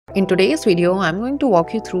In today's video, I'm going to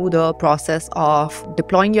walk you through the process of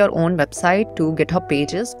deploying your own website to GitHub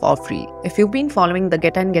pages for free. If you've been following the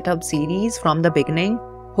Git and GitHub series from the beginning,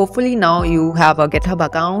 hopefully now you have a GitHub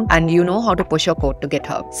account and you know how to push your code to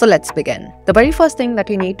GitHub. So let's begin. The very first thing that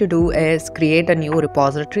you need to do is create a new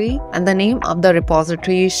repository, and the name of the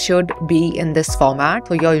repository should be in this format.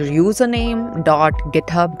 So your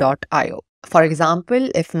username.github.io. For example,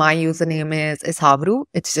 if my username is Isavru,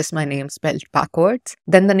 it's just my name spelled backwards,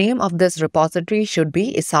 then the name of this repository should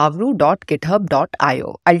be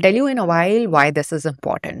isavru.github.io. I'll tell you in a while why this is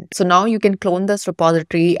important. So now you can clone this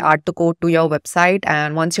repository, add the code to your website,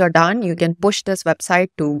 and once you're done, you can push this website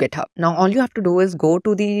to GitHub. Now all you have to do is go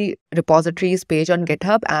to the repositories page on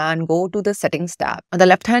GitHub and go to the settings tab. On the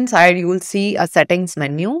left hand side, you will see a settings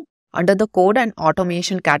menu. Under the code and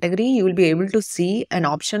automation category, you will be able to see an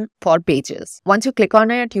option for pages. Once you click on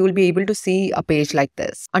it, you will be able to see a page like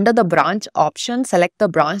this. Under the branch option, select the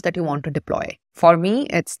branch that you want to deploy. For me,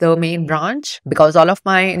 it's the main branch because all of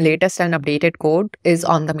my latest and updated code is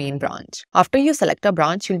on the main branch. After you select a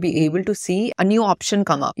branch, you'll be able to see a new option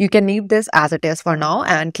come up. You can leave this as it is for now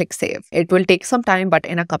and click save. It will take some time, but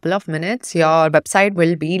in a couple of minutes, your website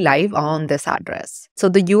will be live on this address. So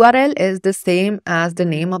the URL is the same as the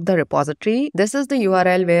name of the repository. This is the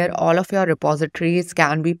URL where all of your repositories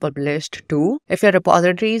can be published to. If your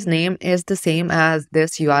repository's name is the same as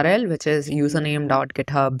this URL, which is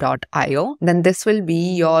username.github.io, then this will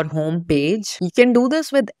be your home page. You can do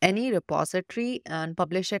this with any repository and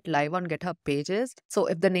publish it live on GitHub pages. So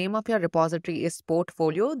if the name of your repository is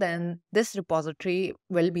portfolio, then this repository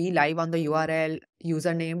will be live on the URL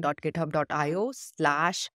username.github.io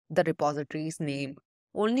 / the repository's name.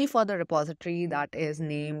 Only for the repository that is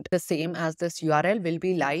named the same as this URL will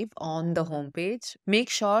be live on the homepage. Make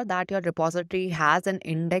sure that your repository has an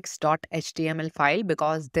index.html file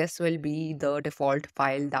because this will be the default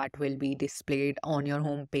file that will be displayed on your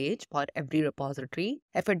homepage for every repository.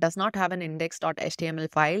 If it does not have an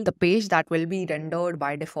index.html file, the page that will be rendered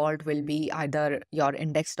by default will be either your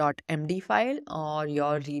index.md file or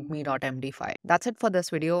your readme.md file. That's it for this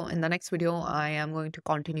video. In the next video, I am going to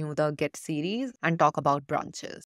continue the Git series and talk about branches.